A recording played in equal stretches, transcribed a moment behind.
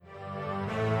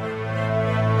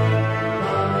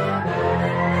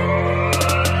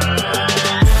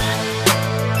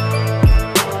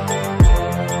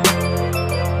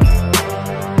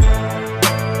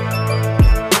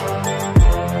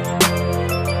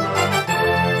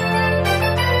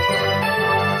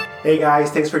Hey guys,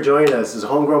 thanks for joining us. This is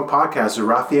Homegrown Podcast with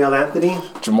Raphael Anthony.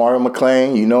 Jamario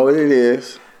McClain, you know what it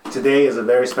is. Today is a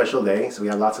very special day, so we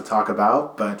have lots to talk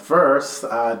about. But first,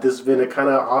 this has been a kind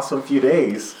of awesome few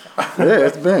days. Yeah,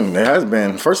 it has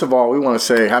been. First of all, we want to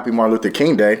say Happy Martin Luther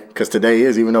King Day, because today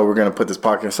is, even though we're going to put this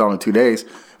podcast out in 2 days,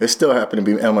 it still happened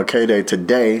to be MLK Day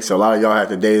today. So a lot of y'all had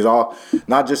the days off,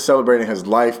 not just celebrating his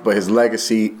life, but his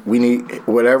legacy. We need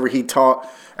whatever he taught,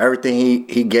 everything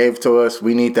he gave to us,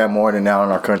 we need that more than now in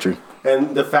our country.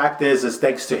 And the fact is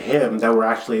thanks to him that we're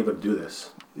actually able to do this.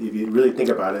 If you really think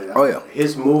about it,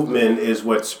 his movement is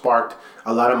what sparked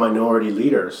a lot of minority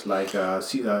leaders like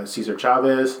Cesar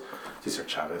Chavez. Cesar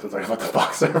Chavez, I'm talking about the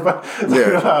boxer, but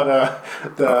about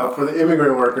for the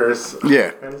immigrant workers.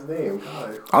 Yeah. What's his name?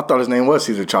 God. I thought his name was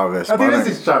Cesar Chavez. I think it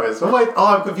is Cesar Chavez.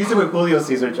 I'm confusing with Julio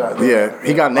Cesar Chavez. Yeah,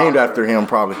 he got named after him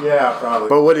probably. Yeah, probably.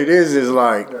 But what it is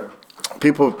like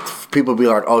people be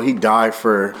like, oh, he died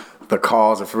for the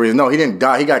cause or for reason. No, he didn't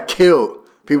die. He got killed.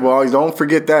 People always don't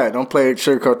forget that. Don't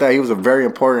sugarcoat that. He was a very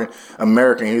important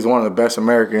American. He was one of the best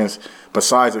Americans.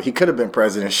 Besides, he could have been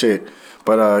president. Shit.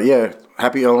 But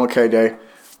happy MLK Day.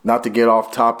 Not to get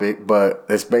off topic, but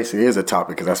this basically is a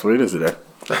topic because that's what it is today.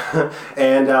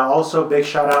 And also, big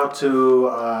shout out to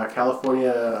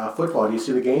California football. Do you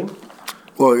see the game?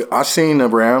 Well, I seen the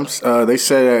Rams. They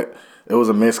said that it was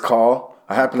a missed call.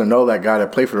 I happen to know that guy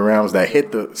that played for the Rams that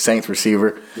hit the Saints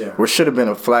receiver, which should have been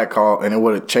a flag call, and it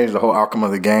would have changed the whole outcome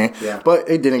of the game. Yeah. But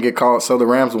it didn't get called, so the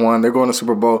Rams won. They're going to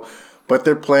Super Bowl, but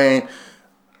they're playing.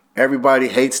 Everybody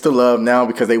hates to love now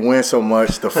because they win so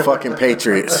much. The fucking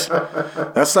Patriots.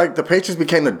 That's like the Patriots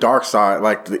became the dark side,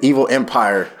 like the evil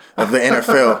empire of the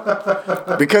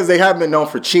NFL, because they haven't been known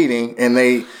for cheating, and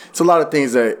it's a lot of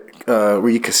things that where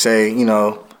you could say,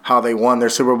 how they won their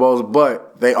Super Bowls,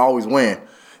 but they always win.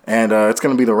 And it's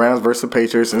going to be the Rams versus the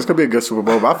Patriots. And it's going to be a good Super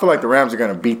Bowl. But I feel like the Rams are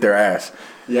going to beat their ass.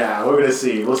 Yeah, we're going to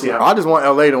see. We'll see how. I just want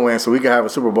LA to win so we can have a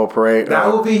Super Bowl parade.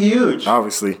 That would be huge.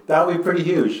 Obviously. That would be pretty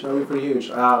huge.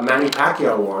 Manny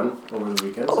Pacquiao won over the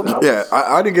weekend. So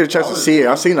I didn't get a chance to see it.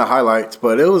 I seen the highlights,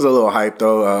 but it was a little hype,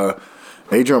 though.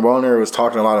 Adrian Broner was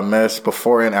talking a lot of mess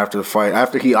before and after the fight.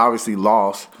 After he obviously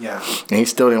lost. Yeah. And he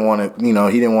still didn't want to,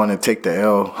 he didn't want to take the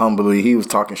L humbly. He was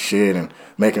talking shit and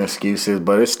making excuses,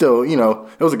 but it's still,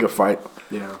 it was a good fight.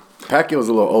 Yeah. Pacquiao's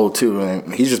a little old, too,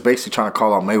 and he's just basically trying to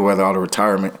call out Mayweather out of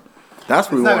retirement. That's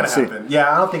what we want to see.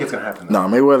 Yeah, I don't think it's going to happen. No,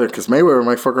 Mayweather, because Mayweather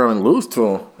might fuck around and lose to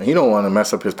him. And he don't want to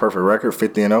mess up his perfect record,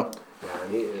 50-0. Yeah,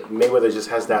 Mayweather just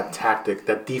has that tactic,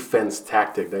 that defense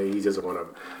tactic that he doesn't want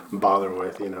to bother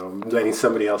with, letting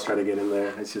somebody else try to get in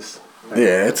there. It's just...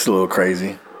 it's a little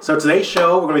crazy. So today's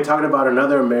show, we're going to be talking about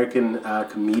another American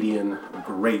comedian,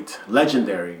 great,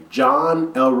 legendary,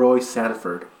 John Elroy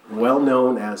Sanford, well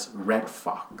known as Redd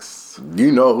Foxx.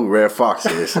 You know who Redd Foxx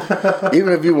is.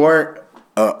 Even if you weren't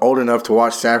old enough to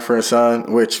watch Sanford &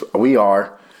 Son, which we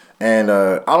are, and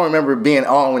I don't remember being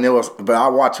on when it was, but I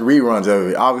watched reruns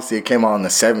of it. Obviously, it came out in the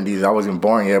 70s. I wasn't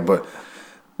born yet, but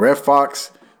Redd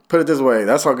Foxx, put it this way,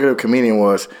 that's how good a comedian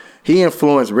was. He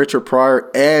influenced Richard Pryor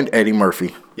and Eddie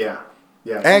Murphy. Yeah.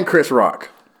 And Chris Rock.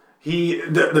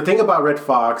 The thing about Redd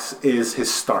Foxx is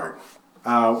his start.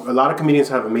 A lot of comedians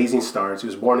have amazing starts. He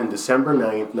was born in December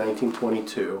 9th,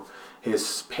 1922.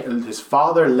 His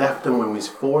father left him when he was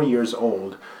 4 years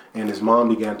old, and his mom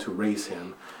began to raise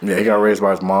him. Yeah, he got raised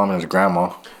by his mom and his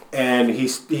grandma. And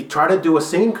he tried to do a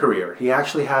singing career. He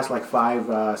actually has like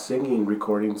 5 singing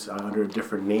recordings under a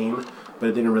different name, but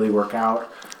it didn't really work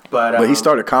out. But he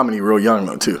started comedy real young,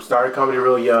 though, too. Started comedy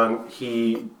real young.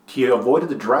 He avoided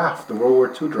the draft, the World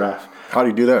War II draft. How do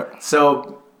you do that?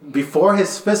 So, before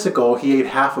his physical, he ate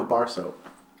half of bar soap.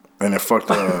 And it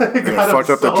fucked up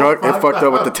the drug. It fucked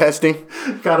up with the testing.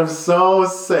 Got him so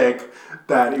sick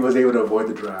that he was able to avoid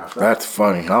the draft. That's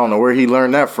funny. I don't know where he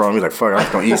learned that from. He's like, fuck, I'm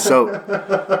just going to eat soap.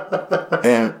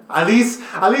 And at least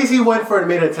he went for it and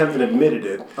made an attempt and admitted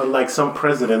it. Unlike some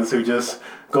presidents who just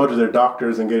go to their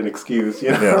doctors and get an excuse.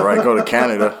 Yeah, right. Go to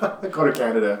Canada. Go to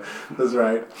Canada. That's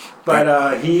right.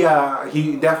 But he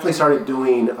definitely started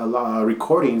doing a lot of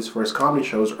recordings for his comedy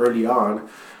shows early on.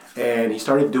 And he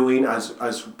started doing, as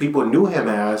people knew him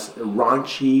as,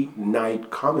 raunchy night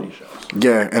comedy shows.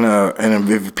 Yeah, and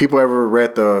if people ever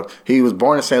read he was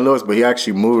born in St. Louis, but he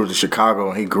actually moved to Chicago,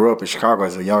 and he grew up in Chicago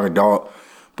as a young adult.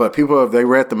 But people, if they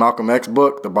read the Malcolm X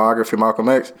book, the biography of Malcolm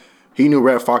X, he knew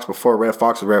Redd Foxx before Redd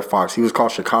Foxx was Redd Foxx. He was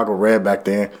called Chicago Red back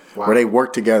then, where they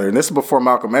worked together. And this is before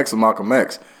Malcolm X was Malcolm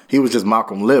X. He was just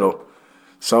Malcolm Little.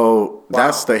 So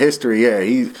that's the history. Yeah,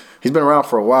 he's been around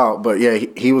for a while, but yeah,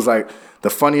 he was like the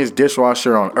funniest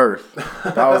dishwasher on earth.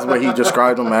 That was what he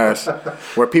described him as.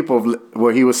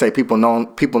 Where he would say people know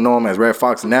him as Red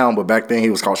Fox now, but back then he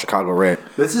was called Chicago Red.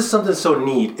 This is something so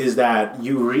neat is that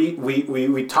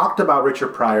we talked about Richard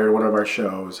Pryor in one of our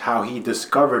shows, how he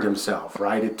discovered himself,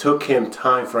 right? It took him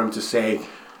time for him to say,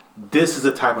 this is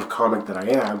the type of comic that I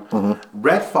am. Mm-hmm.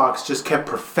 Red Fox just kept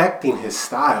perfecting his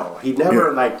style. He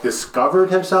never discovered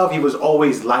himself. He was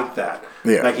always like that.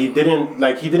 Yeah. There's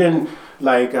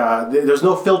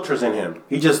no filters in him.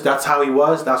 That's how he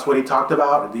was. That's what he talked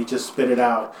about. And he just spit it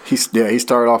out. He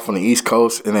started off on the East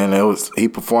Coast, and then he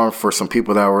performed for some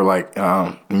people that were like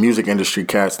music industry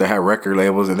cats that had record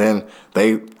labels, and then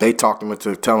they talked him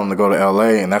into telling him to go to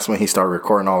L.A., and that's when he started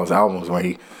recording all his albums.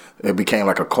 It became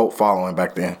like a cult following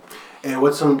back then. And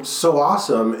what's so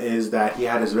awesome is that he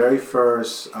had his very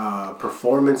first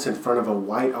performance in front of a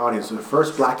white audience, the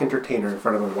first black entertainer in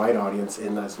front of a white audience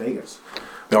in Las Vegas.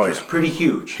 Which was pretty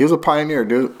huge. He was a pioneer,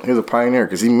 dude. He was a pioneer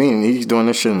because he's doing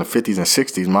this shit in the 50s and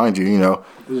 60s, mind you. It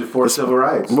was before civil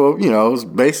rights. Well, it was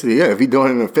basically if he's doing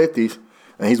it in the 50s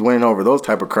and he's winning over those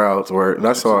type of crowds,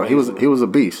 that's all. He was a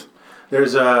beast.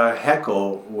 There's a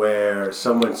heckle where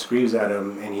someone screams at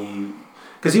him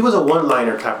because he was a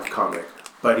one-liner type of comic,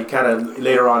 but he kind of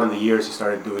later on in the years he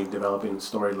started developing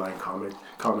storyline comedy.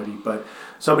 But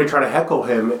somebody tried to heckle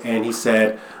him, and he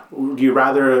said, "Do you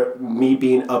rather me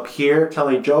being up here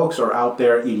telling jokes or out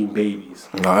there eating babies?"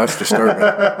 No, that's disturbing.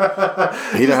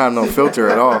 He didn't have no filter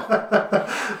at all.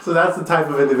 So that's the type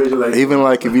of individual. Even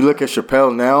like if you look at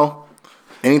Chappelle now,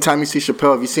 anytime you see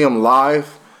Chappelle, if you see him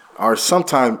live or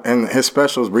sometime in his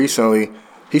specials recently,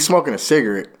 he's smoking a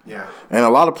cigarette. Yeah. And a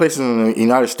lot of places in the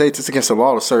United States, it's against the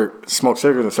law to smoke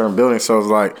cigarettes in certain buildings. So it's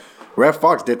like Red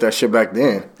Fox did that shit back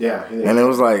then. Yeah. And it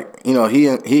was like,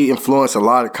 he influenced a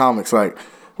lot of comics. Like,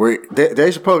 where Dave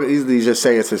Chappelle could easily just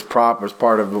say it's his prop as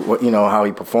part of what how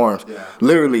he performs. Yeah.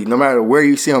 Literally, no matter where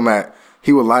you see him at,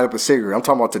 he would light up a cigarette. I'm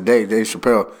talking about today, Dave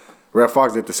Chappelle. Red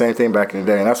Fox did the same thing back in the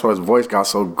day, and that's why his voice got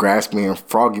so graspy and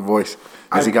froggy voice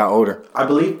as he got older. I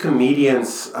believe comedians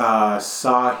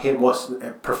saw him,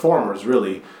 performers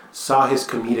really, saw his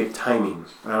comedic timing.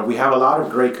 We have a lot of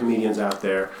great comedians out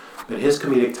there, but his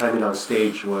comedic timing on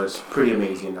stage was pretty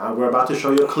amazing. We're about to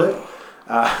show you a clip.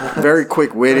 Very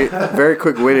quick-witted,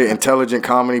 intelligent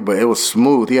comedy, but it was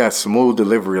smooth. He had smooth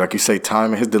delivery. Like you say,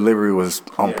 timing, his delivery was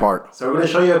on part. So we're going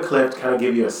to show you a clip to kind of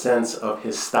give you a sense of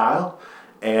his style.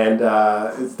 And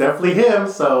it's definitely him.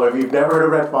 So if you've never heard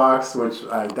of Red Fox, which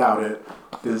I doubt it,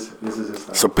 this is his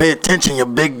style. So pay attention, you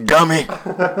big dummy.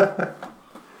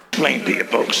 Explain to you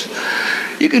folks.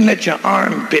 You can let your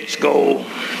armpits go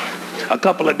a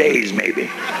couple of days maybe,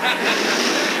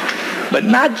 but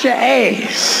not your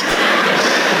ass.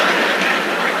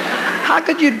 How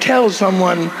could you tell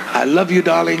someone, I love you,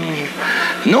 darling,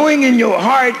 knowing in your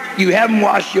heart you haven't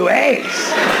washed your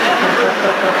ass?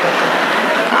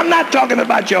 I'm not talking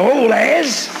about your whole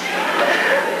ass.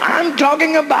 I'm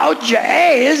talking about your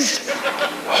ass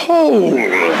whole.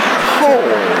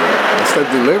 That's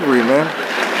that delivery, man.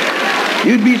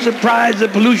 You'd be surprised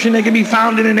at pollution that can be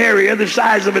found in an area the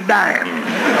size of a dime.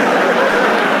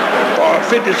 Or a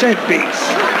 50-cent piece.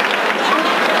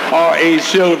 Or a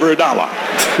silver dollar.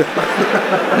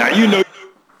 Now you know.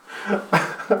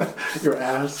 Your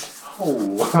ass.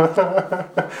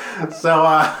 So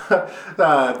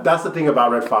that's the thing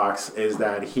about Red Fox is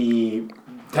that he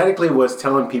technically was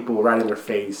telling people right in their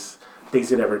face things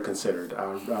they never considered.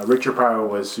 Richard Pryor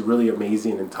was really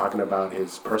amazing in talking about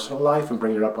his personal life and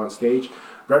bringing it up on stage.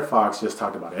 Red Fox just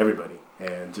talked about everybody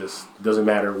and just doesn't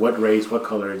matter what race, what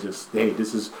color, just, hey,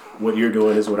 this is what you're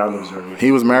doing, this is what I'm observing.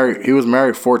 He was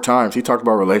married 4 times. He talked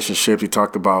about relationships. He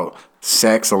talked about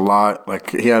sex a lot. Like,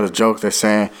 he had a joke that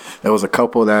saying there was a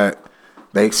couple that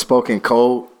they spoke in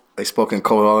code. They spoke in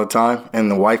code all the time, and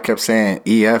the wife kept saying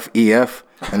EF, EF,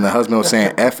 and the husband was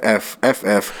saying FF,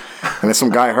 FF. And then some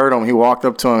guy heard him. He walked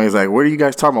up to him. He's like, "What are you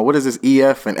guys talking about? What is this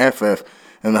EF and FF?"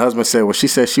 And the husband said, "Well, she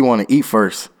said she want to eat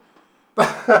first."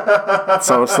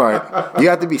 So it's like you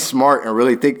have to be smart and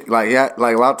really think. Like a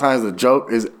lot of times the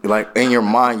joke is like in your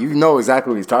mind. You know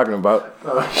exactly what he's talking about.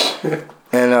 Oh, shit.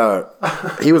 And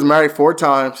he was married 4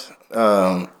 times.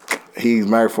 He's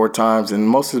married 4 times, and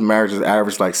most of his marriages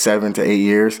average like 7 to 8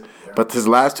 years. Yeah. But his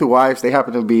last 2 wives, they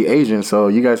happen to be Asian, so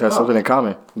you guys have something in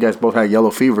common. You guys both had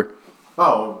yellow fever.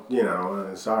 Oh,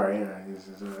 sorry.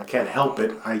 I can't help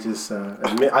it. I just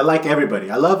admit, I like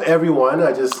everybody. I love everyone.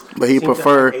 But he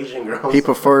prefers Asian girls. He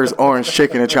prefers orange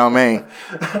chicken and chow mein.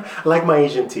 I like my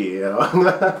Asian tea,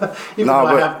 Even though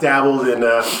I have dabbled in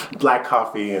black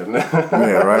coffee and.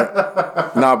 Yeah, right.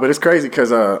 But it's crazy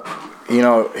because you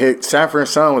know, Sanford and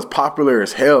Son was popular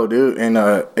as hell, dude, and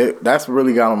that's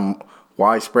really got him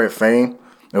widespread fame.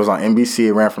 It was on NBC.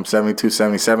 It ran from 72,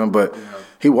 77, but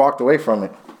he walked away from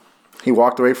it. He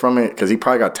walked away from it because he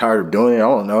probably got tired of doing it. I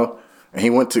don't know. And he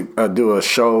went to do a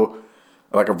show,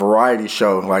 like a variety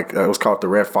show, like it was called The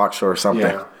Red Fox Show or something.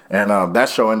 Yeah. And that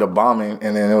show ended up bombing.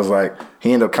 And then it was like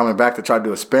he ended up coming back to try to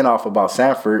do a spinoff about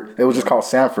Sanford. It was just called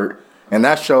Sanford. And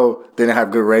that show didn't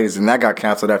have good ratings, and that got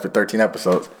canceled after 13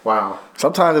 episodes. Wow.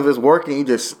 Sometimes if it's working,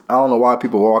 I don't know why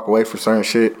people walk away for certain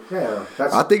shit. Yeah.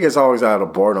 I think it's always out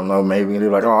of boredom, though, maybe. They're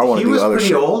like, oh, I want to do other shit.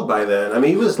 He was pretty old by then. I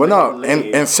mean, he was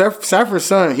and Sanford's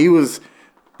Son, he was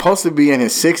supposed to be in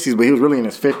his 60s, but he was really in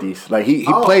his 50s. Like, he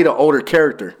played an older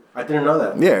character. I didn't know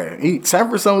that. Yeah,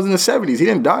 Sanford's Son was in the 70s. He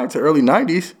didn't die until early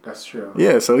 90s. That's true.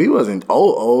 Yeah, so he wasn't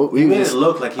old. He made it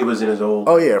look like he was in his old...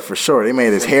 Oh, yeah, for sure. They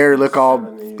made his hair look all...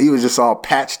 70s. He was just all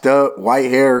patched up, white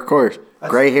hair, of course,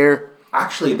 gray hair.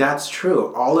 Actually, that's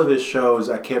true. All of his shows,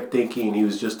 I kept thinking he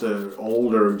was just an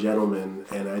older gentleman,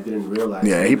 and I didn't realize.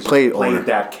 Yeah, he played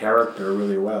that character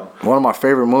really well. One of my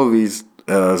favorite movies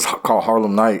is called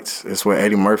Harlem Nights. It's with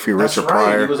Eddie Murphy, Richard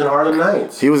Pryor. He was in Harlem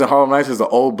Nights. He was in Harlem Nights as the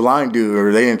old blind dude,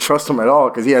 or they didn't trust him at all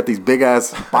because he had these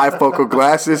big-ass bifocal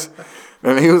glasses.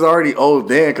 And he was already old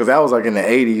then because that was like in the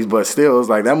 80s, but still, it was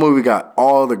like that movie got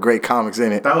all the great comics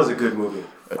in it. That was a good movie.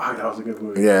 Wow, that was a good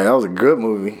movie. Yeah, that was a good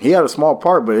movie. He had a small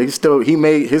part, but he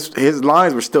made his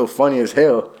lines were still funny as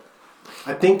hell.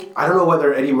 I don't know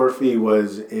whether Eddie Murphy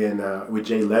was in with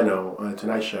Jay Leno on the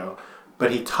Tonight Show,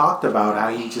 but he talked about how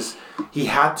he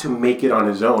had to make it on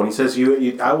his own. He says,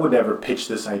 I would never pitch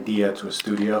this idea to a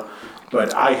studio,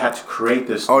 but I had to create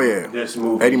this. Oh yeah, this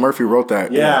movie. Eddie Murphy wrote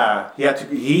that. Yeah, he had to.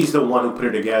 He's the one who put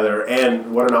it together,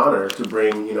 and what an honor to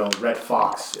bring Red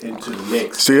Fox into the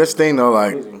mix. See, this thing though,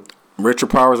 like. Amazing.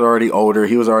 Richard Pryor was already older.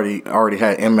 He was already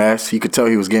had MS. You could tell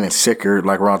he was getting sicker,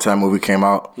 like around the time the movie came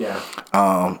out. Yeah.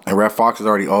 And Red Fox was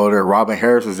already older. Robin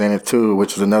Harris was in it too,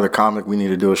 which is another comic we need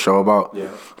to do a show about. Yeah.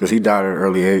 Because he died at an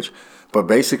early age. But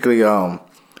basically,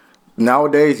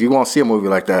 nowadays you won't see a movie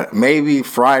like that. Maybe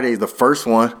Friday's the first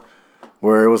one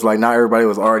where it was like not everybody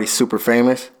was already super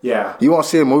famous. Yeah. You won't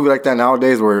see a movie like that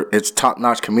nowadays where it's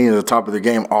top-notch comedians at the top of the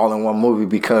game all in one movie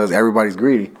because everybody's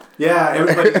greedy. Yeah, you're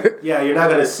not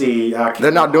going to see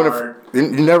They're not doing it. You're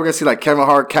never going to see like Kevin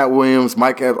Hart, Cat Williams,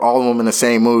 Mike Epps, all of them in the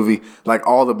same movie. Like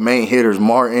all the main hitters,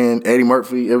 Martin, Eddie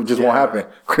Murphy, it just won't happen.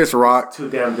 Chris Rock. It's too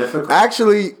damn difficult.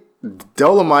 Actually,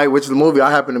 Dolomite, which is the movie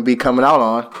I happen to be coming out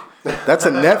on, that's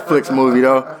a Netflix movie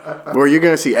though, where you're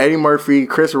going to see Eddie Murphy,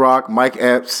 Chris Rock, Mike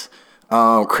Epps,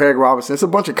 Craig Robinson. It's a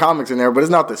bunch of comics in there, but it's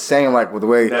not the same like with the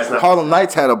way Harlem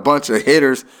Nights had a bunch of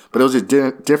hitters, but it was a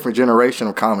different generation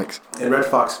of comics. And Red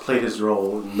Fox played his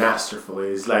role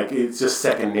masterfully. It's just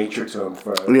second nature to him.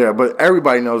 Yeah, but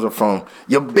everybody knows him from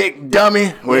 "You Big Dummy,"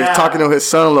 where he's talking to his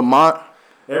son Lamont.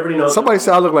 Everybody knows. Somebody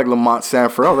said I look like Lamont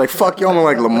Sanford. I was like, "Fuck, you don't look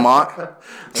like Lamont,"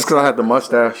 just because I had the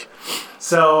mustache.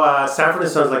 So Sanford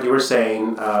and Sons, like you were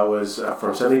saying, was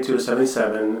from 72 to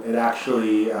 77. It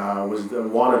actually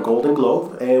won a Golden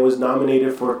Globe and was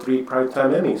nominated for 3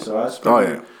 Primetime Emmys. So that's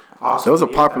awesome. It was a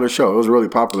popular show. It was really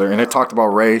popular, and it talked about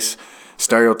race,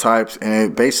 stereotypes, and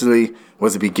it basically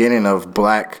was the beginning of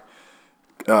black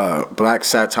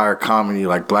satire comedy,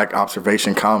 like black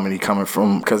observation comedy coming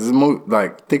from, because this movie,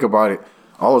 like, think about it,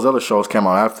 all those other shows came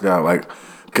out after that, like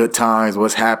Good Times,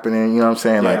 What's Happening, you know what I'm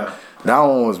saying? Yeah. Like that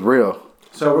one was real.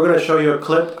 So we're going to show you a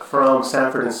clip from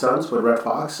Sanford and Sons with Red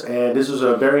Fox, and this was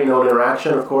a very known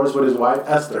interaction, of course, with his wife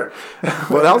Esther.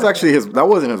 Well, that was actually that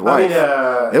wasn't his wife.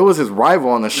 It was his rival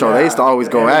on the show. They used to always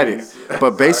go at it.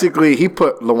 But basically, he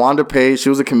put LaWanda Page. She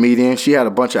was a comedian. She had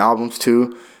a bunch of albums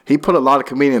too. He put a lot of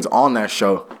comedians on that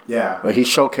show. Yeah. Like he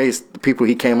showcased the people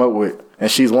he came up with, and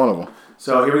she's one of them.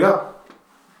 So here we go.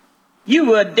 You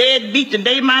were a deadbeat the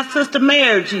day my sister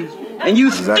married you, and you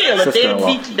still a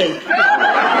deadbeat today.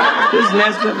 Listen,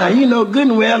 Esther, now you know good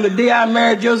and well the day I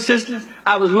married your sister,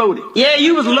 I was loaded. Yeah,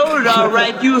 you was loaded all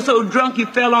right. You were so drunk you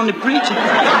fell on the preacher.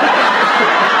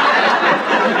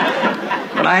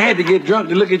 But I had to get drunk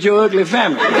to look at your ugly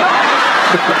family.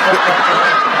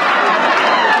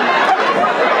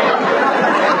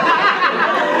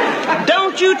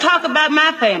 Don't you talk about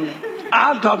my family.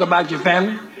 I'll talk about your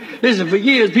family. Listen, for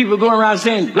years, people going around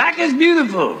saying, black is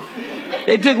beautiful.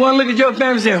 They took one look at your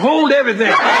family and said, hold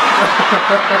everything. The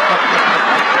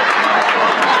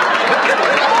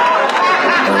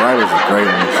writers are great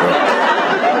on the show.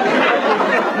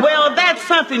 Well, that's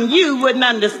something you wouldn't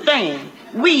understand.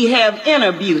 We have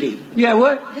inner beauty. Yeah,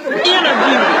 what? Inner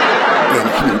beauty.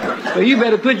 Well, you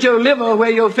better put your liver where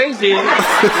your face is. Oh,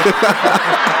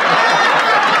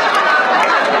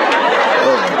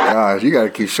 my God. eyes. You got to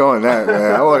keep showing that,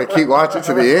 man. I want to keep watching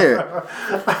to the end.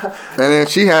 And then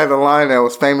she had a line that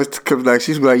was famous. Like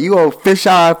she's like, "You old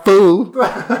fish-eyed fool."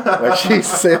 Like she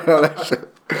said all that shit.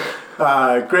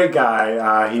 Great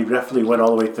guy. He definitely went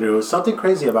all the way through. Something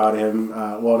crazy about him.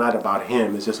 Well, not about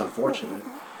him. It's just unfortunate.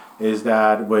 Is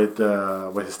that with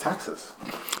his taxes?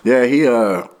 Yeah, he.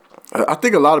 I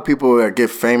think a lot of people that get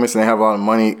famous and they have a lot of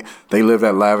money, they live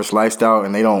that lavish lifestyle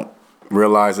and they don't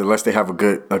realize that unless they have a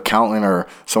good accountant or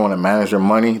someone to manage their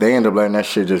money, they end up letting that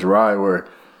shit just ride. Where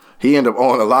he ended up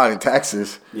owing a lot in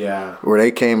taxes. Yeah. Where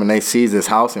they came and they seized his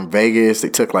house in Vegas. They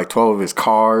took like 12 of his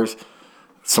cars,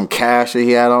 some cash that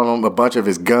he had on him, a bunch of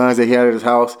his guns that he had at his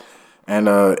house, and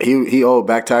he owed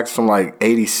back taxes from like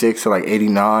 86 to like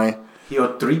 89. He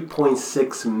owed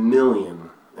 $3.6 million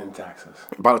in taxes.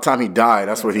 By the time he died,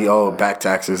 that's what he owed back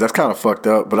taxes. That's kind of fucked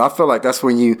up. But I feel like that's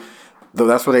when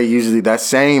that's what they usually, that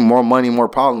saying, more money, more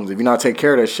problems. If you're not taking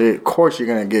care of that shit, of course you're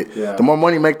going to get, the more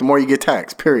money you make, the more you get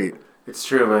taxed, period. It's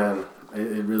true, man.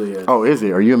 It really is. Oh, is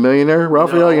it? Are you a millionaire,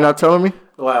 Raphael? No. You're not telling me?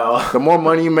 Well. The more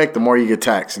money you make, the more you get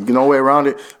taxed. There's no way around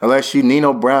it unless you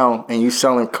Nino Brown and you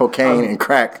selling cocaine and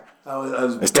crack.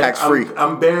 It's tax-free.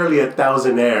 I'm barely a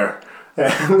thousandaire.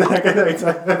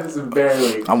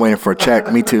 Barely. I'm waiting for a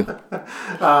check. Me too.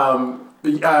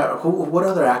 What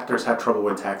other actors had trouble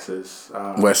with taxes?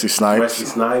 Wesley Snipes. Wesley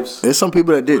Snipes. There's some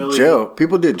people that did jail.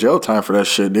 People did jail time for that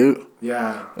shit, dude.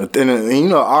 Yeah. And you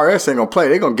know, RS ain't gonna play.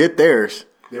 They gonna get theirs.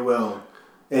 They will.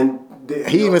 And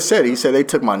he even said they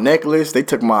took my necklace, they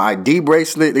took my ID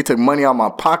bracelet, they took money out of my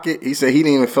pocket. He said he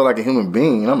didn't even feel like a human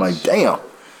being. And I'm like, damn.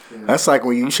 Yeah. That's like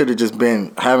when you should have just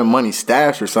been having money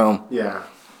stashed or something. Yeah.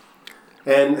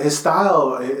 And his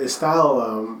style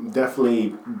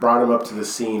definitely brought him up to the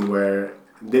scene where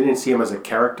they didn't see him as a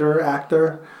character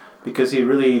actor because he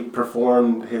really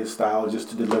performed his style just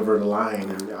to deliver the line.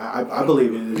 And I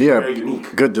believe it is very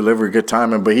unique. Good delivery, good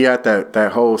timing. But he had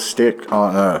that whole stick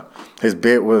on his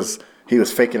bit was he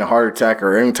was faking a heart attack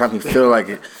or anytime he feel like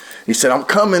it. He said, "I'm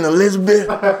coming, Elizabeth.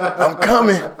 I'm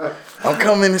coming. I'm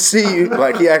coming to see you."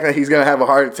 Like he acted like he's gonna have a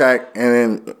heart attack,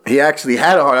 and then he actually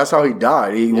had a heart. That's how he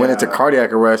died. He went into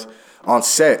cardiac arrest on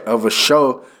set of a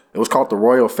show. It was called The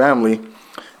Royal Family,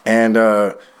 and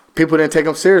people didn't take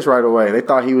him serious right away. They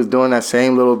thought he was doing that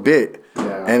same little bit.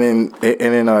 Yeah. And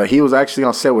then he was actually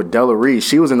on set with Della Reese.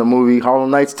 She was in the movie Harlem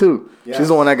Nights too. Yes. She's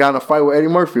the one that got in a fight with Eddie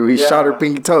Murphy where he shot her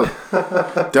pinky toe.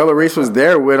 Della Reese was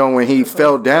there with him when he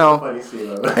fell down.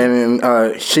 And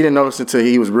then she didn't notice until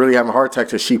he was really having a heart attack.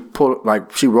 So she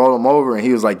rolled him over and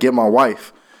he was like, "Get my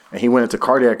wife." And he went into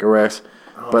cardiac arrest.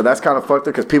 But that's kind of fucked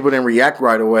up because people didn't react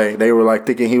right away. They were like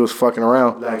thinking he was fucking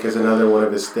around. Like it's another one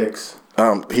of his sticks.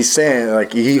 He's saying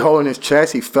like he holding his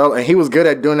chest, he felt, and he was good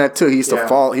at doing that too. He used to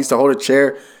fall, he used to hold a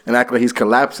chair and act like he's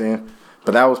collapsing,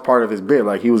 but that was part of his bit.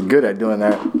 Like he was good at doing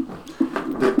that.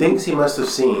 The things he must have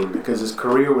seen, because his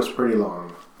career was pretty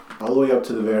long, all the way up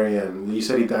to the very end. You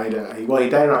said he died. He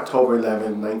died on October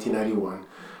 11, 1991.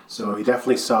 So he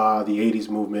definitely saw the '80s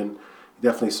movement. He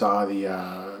definitely saw the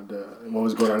what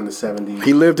was going on in the '70s.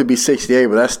 He lived to be 68,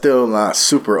 but that's still not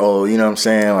super old. You know what I'm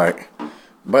saying? Like.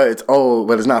 But it's old,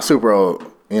 but it's not super old.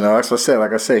 You know, that's what I said.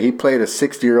 Like I said, he played a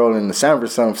 60-year-old in the Sanford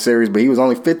Son series, but he was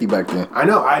only 50 back then. I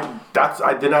know. I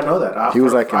did not know that. He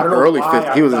was like in early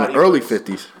 50s. He was in the early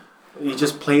 50s. He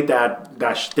just played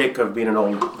that shtick of being an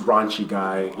old raunchy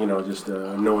guy. You know, just an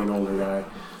annoying older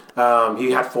guy.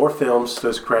 He had 4 films to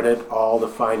his credit. All the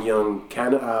Fine Young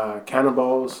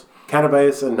Cannibals in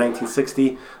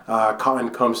 1960. Cotton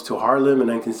Comes to Harlem in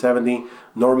 1970.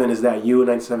 Norman, Is That You in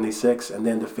 1976, and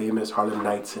then the famous Harlem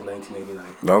Nights in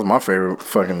 1989. That was my favorite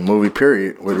fucking movie,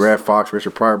 period, with Red Fox,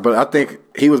 Richard Pryor. But I think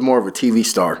he was more of a TV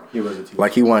star. He was a TV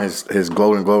Like, he won his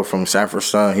Golden Globe from Sanford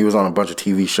Son. He was on a bunch of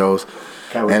TV shows.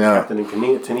 Captain and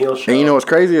Tennille show. And you know what's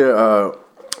crazy?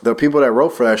 The people that wrote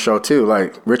for that show, too,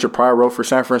 like Richard Pryor wrote for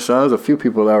Sanford Son. There's a few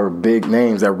people that were big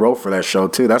names that wrote for that show,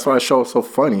 too. That's why the show was so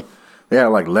funny. They had,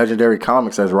 like, legendary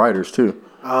comics as writers, too.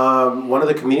 One of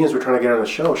the comedians we're trying to get on the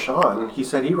show, Sean, he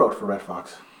said he wrote for Red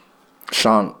Fox.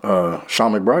 Sean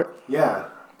McBride? Yeah.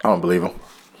 I don't believe him.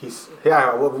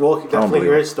 We'll definitely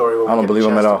hear his story. I don't believe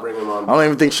him at all. I don't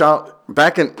even think Sean,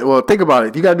 think about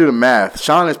it. You got to do the math.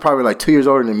 Sean is probably like 2 years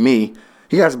older than me.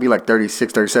 He has to be like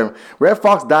 36, 37. Red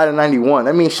Fox died in 91.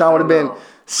 That means Sean would have been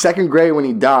second grade when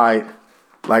he died.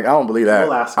 Like, I don't believe that.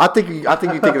 We'll ask I think you're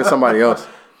thinking of somebody else.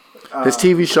 His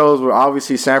TV shows were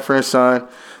obviously Sanford and Son,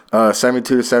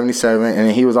 72 to 77, and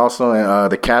then he was also in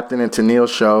the Captain and Tennille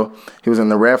show. He was in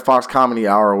the Red Fox Comedy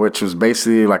Hour, which was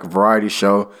basically like a variety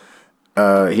show.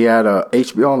 He had a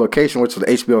HBO on Location, which was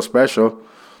an HBO special.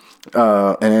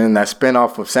 And then that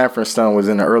spinoff of Sanford and Son was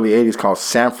in the early 80s called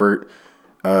Sanford.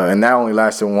 and that only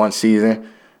lasted one season.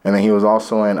 And then he was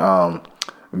also in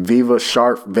Viva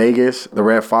Sharp Vegas, The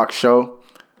Red Fox Show,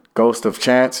 Ghost of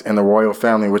Chance, and The Royal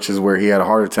Family, which is where he had a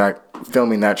heart attack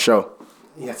filming that show.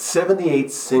 He had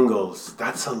 78 singles.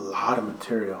 That's a lot of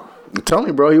material. I'm telling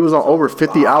you, bro, he was on over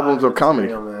 50 albums of comedy.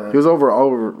 He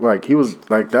was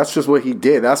that's just what he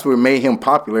did. That's what made him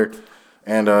popular.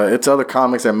 And it's other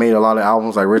comics that made a lot of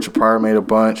albums, like Richard Pryor made a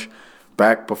bunch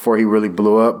back before he really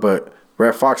blew up, but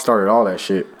Red Fox started all that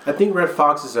shit. I think Red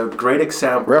Fox is a great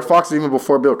example. Red Fox is even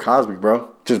before Bill Cosby, bro.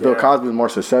 Bill Cosby was more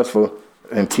successful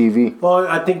in TV. Well,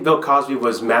 I think Bill Cosby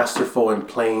was masterful in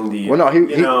playing the. Well,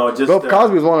 no, Bill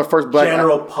Cosby was one of the first black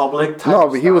general public type. No,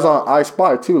 but he was on I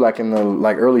Spy too, like in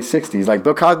the early '60s. Like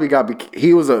Bill Cosby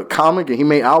he was a comic and he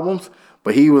made albums,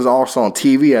 but he was also on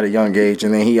TV at a young age,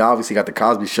 and then he obviously got the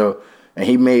Cosby Show, and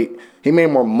he made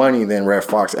more money than Red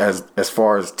Fox as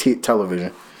far as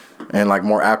television, and like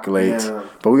more accolades. Yeah.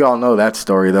 But we all know that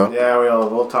story though. Yeah,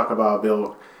 we'll talk about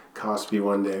Bill Cosby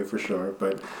one day for sure,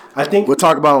 but I think we'll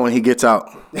talk about it when he gets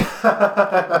out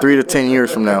 3 to 10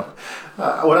 years from now.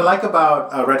 What I like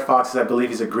about Red Fox is I believe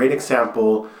he's a great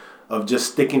example of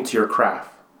just sticking to your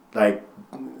craft, like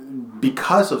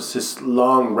because of this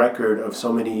long record of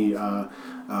so many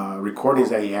recordings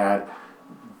that he had.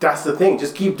 That's the thing,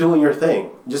 just keep doing your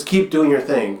thing,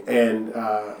 and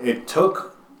it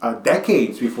took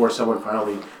decades before someone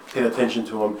finally paid attention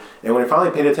to him. And when they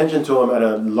finally paid attention to him at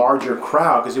a larger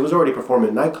crowd, because he was already performing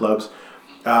in nightclubs,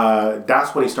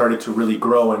 that's when he started to really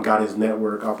grow and got his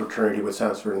network opportunity with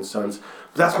Sanford and Sons.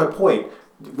 But that's my point.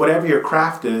 Whatever your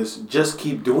craft is, just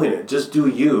keep doing it. Just do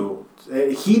you.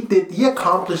 He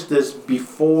accomplished this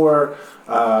before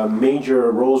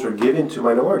major roles were given to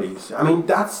minorities. I mean,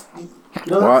 that's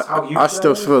how you. I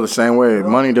still feel the same way.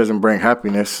 Money doesn't bring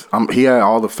happiness. He had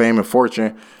all the fame and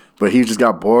fortune, but he just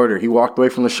got bored or he walked away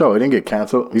from the show. He didn't get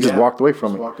canceled. He just walked away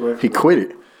from it. He quit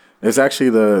it. It's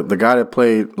actually the guy that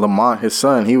played Lamont, his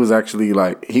son. He was actually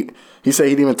like he said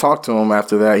he didn't even talk to him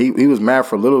after that. He was mad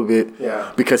for a little bit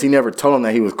because he never told him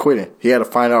that he was quitting. He had to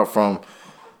find out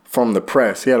from the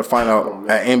press. He had to find out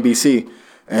at NBC.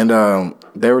 And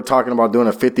they were talking about doing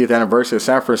a 50th anniversary of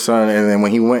Sanford and Son. And then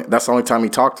when he went, that's the only time he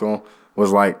talked to him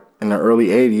was like in the early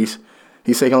 80s.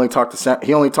 He said he only talked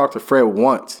to Fred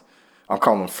once. I'm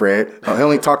calling him Fred. He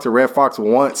only talked to Red Fox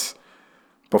once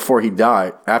before he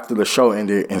died, after the show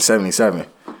ended in 1977.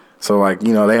 So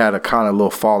they had a kind of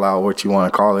little fallout, what you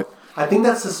want to call it. I think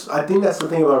that's the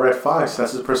thing about Red Fox.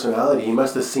 That's his personality. He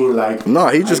must have seen No,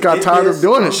 he just got tired of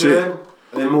doing this shit.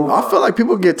 I feel like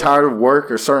people get tired of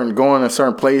work or going to a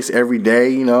certain place every day.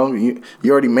 You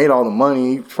already made all the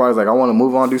money. He's probably like, I want to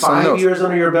move on, do something else. 5 years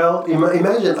under your belt.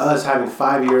 Imagine us having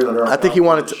 5 years under our belt.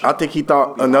 I think he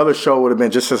thought another show would have been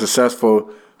just as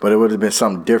successful, but it would have been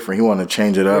something different. He wanted to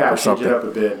change it up or something. Change it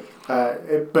up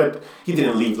a bit. But he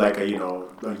didn't leave a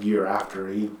year after.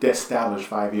 He established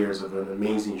 5 years of an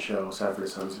amazing show, Sanford and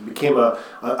Sons. It became a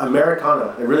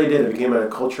Americana. It really did. It became a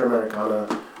culture Americana.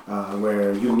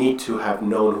 Where you need to have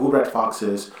known who Red Fox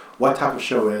is, what type of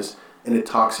show is, and it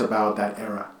talks about that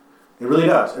era. It really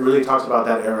does. It really talks about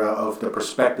that era of the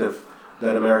perspective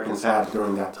that Americans had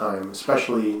during that time,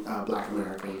 especially Black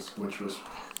Americans, which was,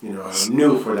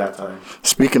 new for that time.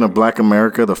 Speaking of Black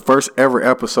America, the first ever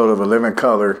episode of A Living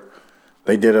Color,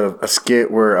 they did a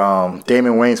skit where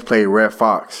Damon Wayans played Red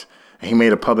Fox, and he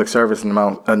made a public service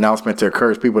announcement to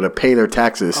encourage people to pay their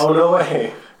taxes. Oh, no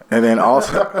way. And then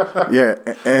also,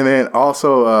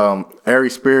 Ari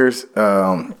Spears in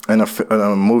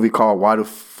a movie called Why Do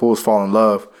Fools Fall in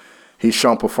Love, he's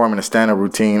shown performing a stand-up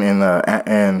routine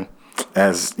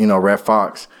as Red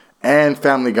Fox. And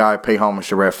Family Guy pay homage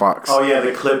to Red Fox. Oh yeah,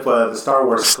 the clip, the Star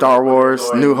Wars. Star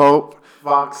Wars, New Hope.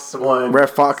 Fox won.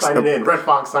 Red Fox signing in. Red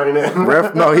Fox signing in.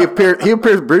 He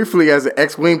appears briefly as an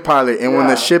X-wing pilot, and when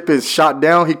the ship is shot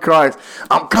down, he cries,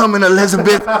 "I'm coming,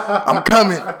 Elizabeth! I'm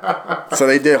coming!" So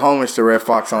they did homage to Red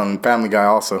Fox on Family Guy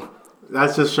also.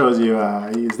 That just shows you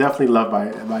he's definitely loved by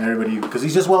everybody because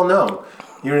he's just well known.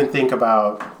 You didn't think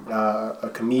about a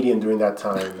comedian during that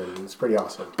time, and it's pretty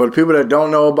awesome. But people that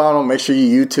don't know about him, make sure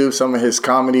you YouTube some of his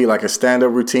comedy, like his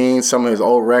stand-up routine, some of his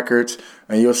old records,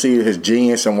 and you'll see his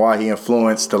genius and why he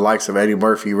influenced the likes of Eddie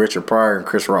Murphy, Richard Pryor, and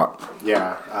Chris Rock.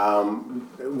 Yeah.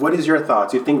 What is your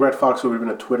thoughts? Do you think Red Fox would have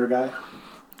been a Twitter guy?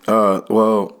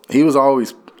 Well, he was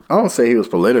always... I don't say he was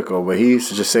political, but he used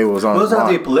to just say what was on his mind. It doesn't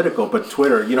have to be political, but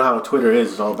Twitter, you know how Twitter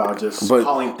is. It's all about just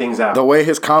calling things out. The way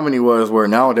his comedy was, where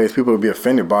nowadays people would be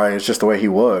offended by it, it's just the way he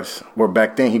was. Where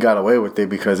back then he got away with it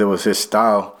because it was his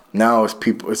style. Now it's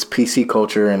PC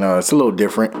culture, and it's a little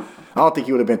different. I don't think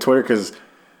he would have been Twitter because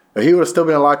If he would have still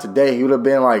been alive today, he would have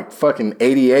been like fucking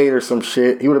 88 or some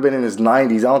shit. He would have been in his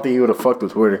 90s. I don't think he would have fucked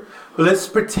with Twitter. But let's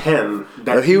pretend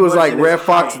that if he was like Red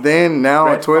Fox then, now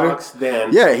on Twitter. Fox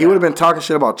then, yeah, he would have been talking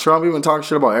shit about Trump. He would have been talking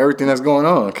shit about everything that's going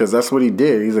on because that's what he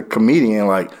did. He's a comedian.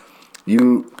 Like,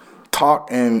 you talk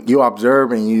and you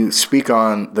observe and you speak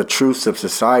on the truths of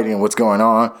society and what's going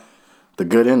on, the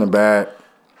good and the bad.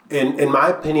 In my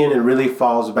opinion, it really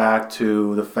falls back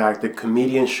to the fact that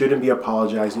comedians shouldn't be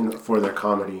apologizing for their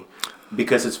comedy,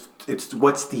 because it's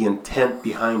what's the intent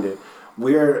behind it.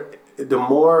 The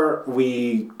more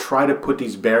we try to put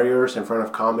these barriers in front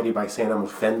of comedy by saying I'm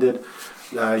offended,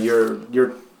 you're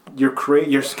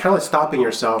kind of like stopping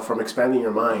yourself from expanding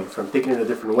your mind, from thinking in a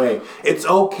different way. It's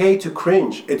okay to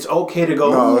cringe. It's okay to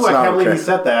go, ooh, I can't believe he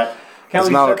said that. It's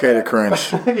not okay to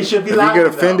cringe. You should be if laughing. You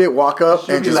get offended, walk up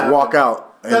and just walk out.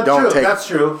 And That's don't true. take. That's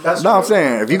true. That's no, true. I'm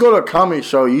saying if you go to a comedy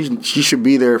show, you should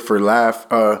be there for laugh.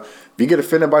 If you get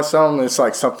offended by something, it's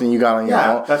like something you got on your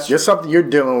own. That's true. It's something you're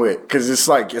dealing with because it's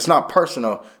like it's not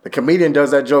personal. The comedian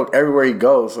does that joke everywhere he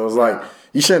goes, so it's like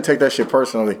you shouldn't take that shit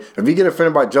personally. If you get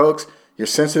offended by jokes, you're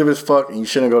sensitive as fuck, and you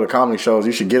shouldn't go to comedy shows.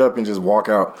 You should get up and just walk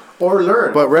out or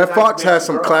learn. But Red Fox has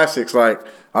some classics. Like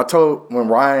I told when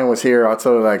Ryan was here, I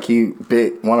told like he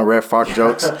bit one of Red Fox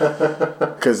jokes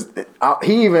because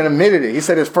he even admitted it. He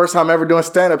said his first time ever doing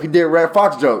stand up, he did Red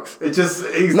Fox jokes. He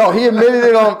admitted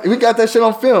it on. We got that shit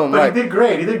on film. But like, he did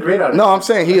great. He did great on it. No, I'm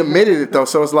saying he admitted it though.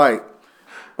 So it's like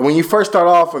when you first start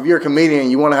off, if you're a comedian,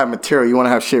 you want to have material, you want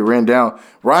to have shit written down.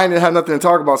 Ryan didn't have nothing to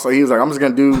talk about, so he was like, I'm just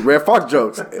gonna do Red Fox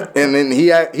jokes, and then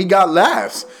he got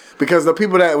laughs because the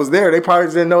people that was there, they probably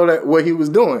didn't know that what he was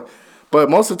doing. But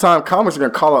most of the time, comics are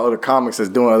going to call out other comics as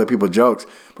doing other people's jokes.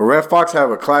 But Red Fox have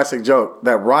a classic joke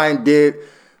that Ryan did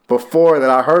before that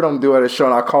I heard him do at a show,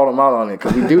 and I called him out on it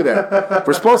because we do that.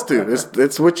 We're supposed to.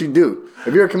 It's what you do.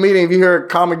 If you're a comedian, if you hear a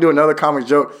comic do another comic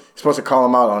joke, you're supposed to call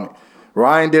him out on it.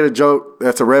 Ryan did a joke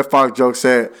that's a Red Fox joke,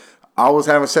 said, I was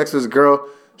having sex with this girl.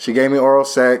 She gave me oral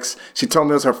sex. She told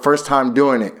me it was her first time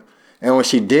doing it. And when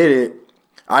she did it,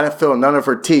 I didn't feel none of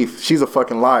her teeth. She's a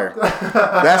fucking liar.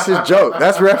 That's his joke.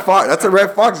 That's Red Fox. That's a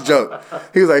Red Fox joke.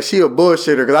 He was like, she a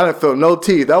bullshitter because I didn't feel no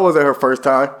teeth. That wasn't her first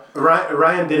time.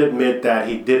 Ryan did admit that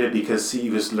he did it because he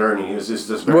was learning. He was just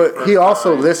this. But he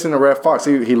also listened to Red Fox.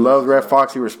 He loves Red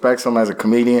Fox. He respects him as a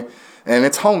comedian. And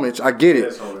it's homage. I get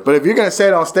it. But if you're gonna say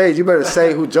it on stage, you better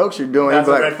say who jokes you're doing. That's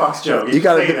a like, Red Fox joke. You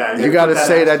gotta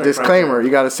say that disclaimer. Right, you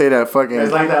gotta say that fucking.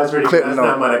 It's like that was really clip. That's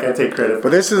not mine. I can't take credit.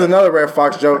 But this is another Red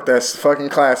Fox joke that's fucking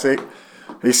classic.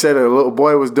 He said a little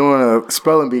boy was doing a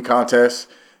spelling bee contest.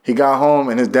 He got home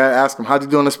and his dad asked him, how'd you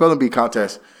do in the spelling bee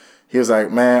contest? He was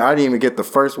like, man, I didn't even get the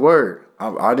first word.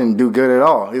 I didn't do good at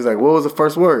all. He's like, what was the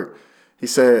first word? He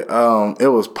said, it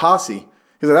was posse.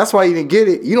 He said, that's why you didn't get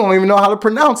it. You don't even know how to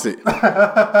pronounce it.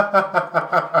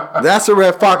 That's a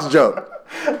Red Fox joke.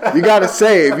 You got to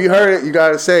say it. If you heard it, you got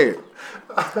to say it.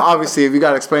 Obviously, if you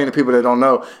got to explain to people that don't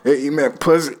know, he meant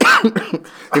pussy.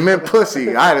 He meant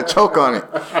pussy. I had to choke on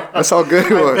it. That's how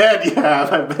good it was.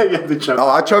 I bet you have to choke. Oh,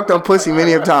 I choked on pussy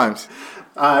many of times.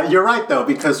 You're right, though,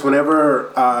 because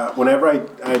whenever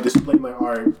I display my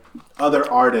art,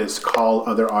 other artists call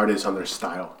other artists on their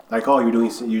style. Like, oh, you're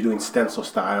doing stencil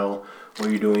style, or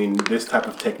you're doing this type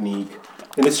of technique.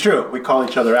 And it's true. We call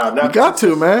each other out. You got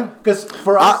to, man. Because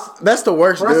for us, that's the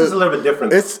worst. For us, it's a little bit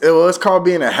different. It's called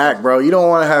being a hack, bro. You don't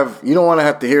want to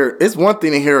have to hear. It's one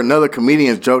thing to hear another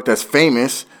comedian's joke that's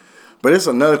famous, but it's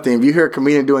another thing if you hear a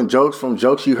comedian doing jokes from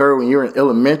jokes you heard when you were in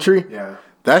elementary. Yeah,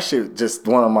 that shit just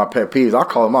one of my pet peeves. I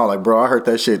call them out like, bro, I heard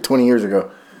that shit 20 years ago.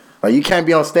 Like, you can't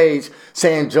be on stage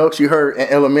saying jokes you heard in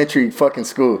elementary fucking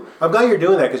school. I'm glad you're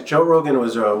doing that because Joe Rogan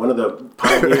was one of the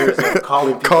pioneers of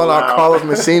calling out Carlos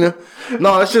Messina.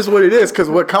 No, that's just what it is. Because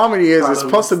what comedy is, it's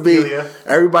supposed to be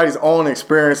everybody's own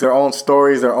experience, their own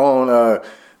stories, their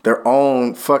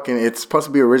own fucking. It's supposed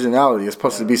to be originality. It's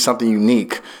supposed to be something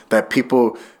unique that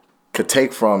people could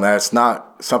take from. That's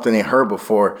not something they heard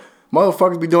before.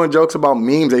 Motherfuckers be doing jokes about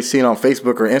memes they seen on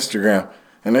Facebook or Instagram.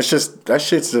 And that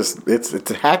shit's just it's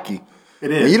hacky. It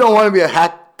is. And you don't want to be a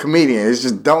hack comedian. It's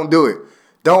just don't do it.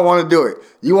 Don't want to do it.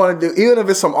 You want to do even if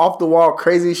it's some off the wall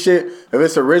crazy shit. If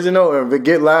it's original or if it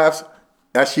get laughs,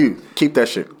 that's you. Keep that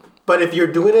shit. But if you're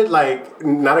doing it like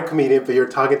not a comedian, but you're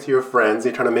talking to your friends,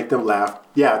 you're trying to make them laugh.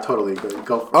 Yeah, totally. Go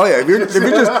for it. Oh yeah, if you're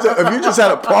just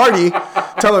at a party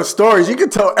telling stories, you can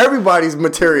tell everybody's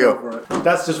material.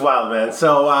 That's just wild, man.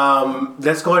 So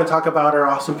let's go ahead and talk about our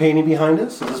awesome painting behind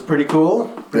us. This is pretty cool.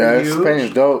 This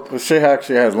painting's dope. This shit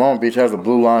actually has Long Beach, has a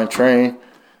Blue Line train.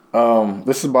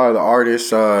 This is by the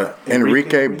artist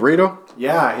Enrique Brito.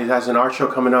 Yeah, he has an art show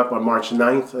coming up on March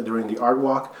 9th during the Art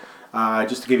Walk.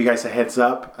 Just to give you guys a heads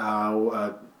up,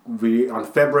 on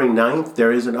February 9th,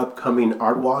 there is an upcoming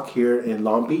art walk here in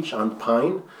Long Beach on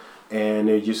Pine. And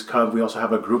we also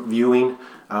have a group viewing.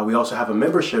 We also have a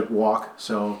membership walk.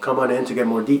 So come on in to get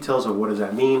more details of what does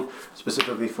that mean,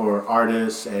 specifically for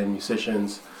artists and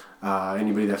musicians,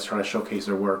 anybody that's trying to showcase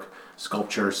their work,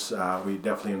 sculptures. We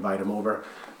definitely invite them over.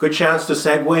 Good chance to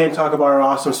segue and talk about our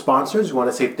awesome sponsors. We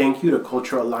want to say thank you to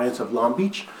Cultural Alliance of Long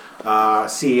Beach.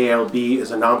 CALB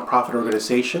is a nonprofit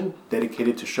organization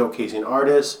dedicated to showcasing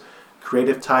artists,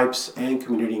 creative types, and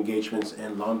community engagements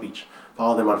in Long Beach.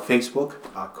 Follow them on Facebook,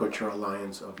 Cultural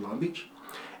Alliance of Long Beach.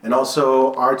 And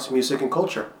also Arts, Music, and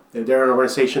Culture. They're an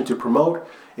organization to promote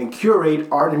and curate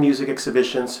art and music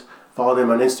exhibitions. Follow them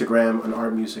on Instagram on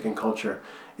Art, Music, and Culture.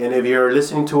 And if you're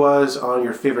listening to us on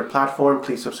your favorite platform,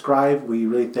 please subscribe. We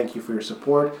really thank you for your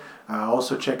support.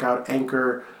 Also check out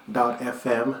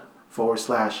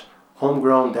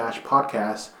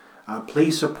anchor.fm/homegrown-podcast.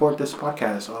 Please support this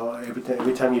podcast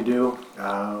every time you do.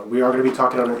 We are going to be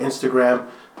talking on Instagram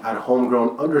at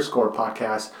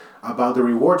homegrown_podcast about the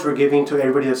rewards we're giving to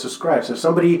everybody that subscribes. So if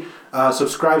somebody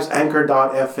subscribes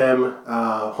anchor.fm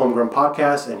homegrown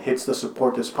podcast and hits the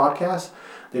support this podcast,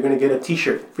 they're going to get a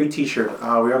t-shirt, free t-shirt. We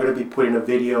are going to be putting a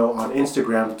video on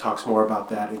Instagram that talks more about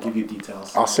that and give you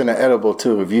details. I'll send an edible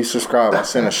too. If you subscribe, I'll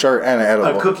send a shirt and an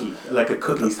edible. A cookie, like a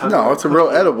cookie. No, it's a real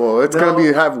edible. It's going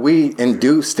to have weed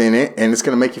induced in it, and it's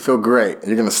going to make you feel great.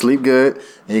 You're going to sleep good,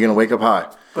 and you're going to wake up high.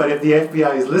 But if the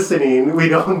FBI is listening, we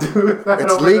don't do that.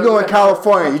 It's legal in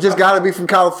California. You just got to be from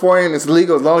California, and it's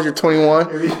legal as long as you're 21.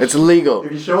 It's legal.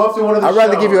 If you show up to one of the shows, I'd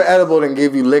rather give you an edible than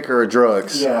give you liquor or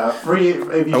drugs. Yeah, free.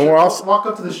 If you walk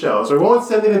up to the show. So we won't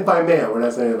send it in by mail. We're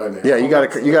not sending it by mail. Yeah, you got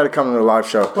to come to the live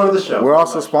show. One of the shows. We're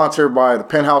also sponsored by the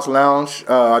Penthouse Lounge.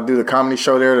 I do the comedy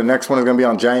show there. The next one is going to be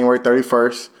on January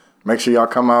 31st. Make sure y'all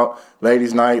come out.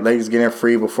 Ladies' night. Ladies get in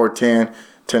free before 10.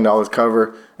 $10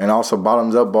 cover. And also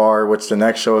Bottoms Up Bar, which the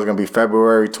next show is going to be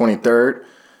February 23rd.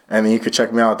 And then you can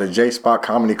check me out at the J-Spot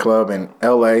Comedy Club in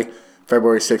LA,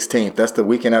 February 16th. That's the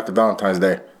weekend after Valentine's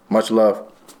Day. Much love.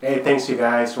 Hey, thanks you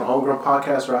guys. From Homegrown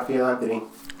Podcast, Raphael Anthony.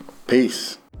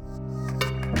 Peace.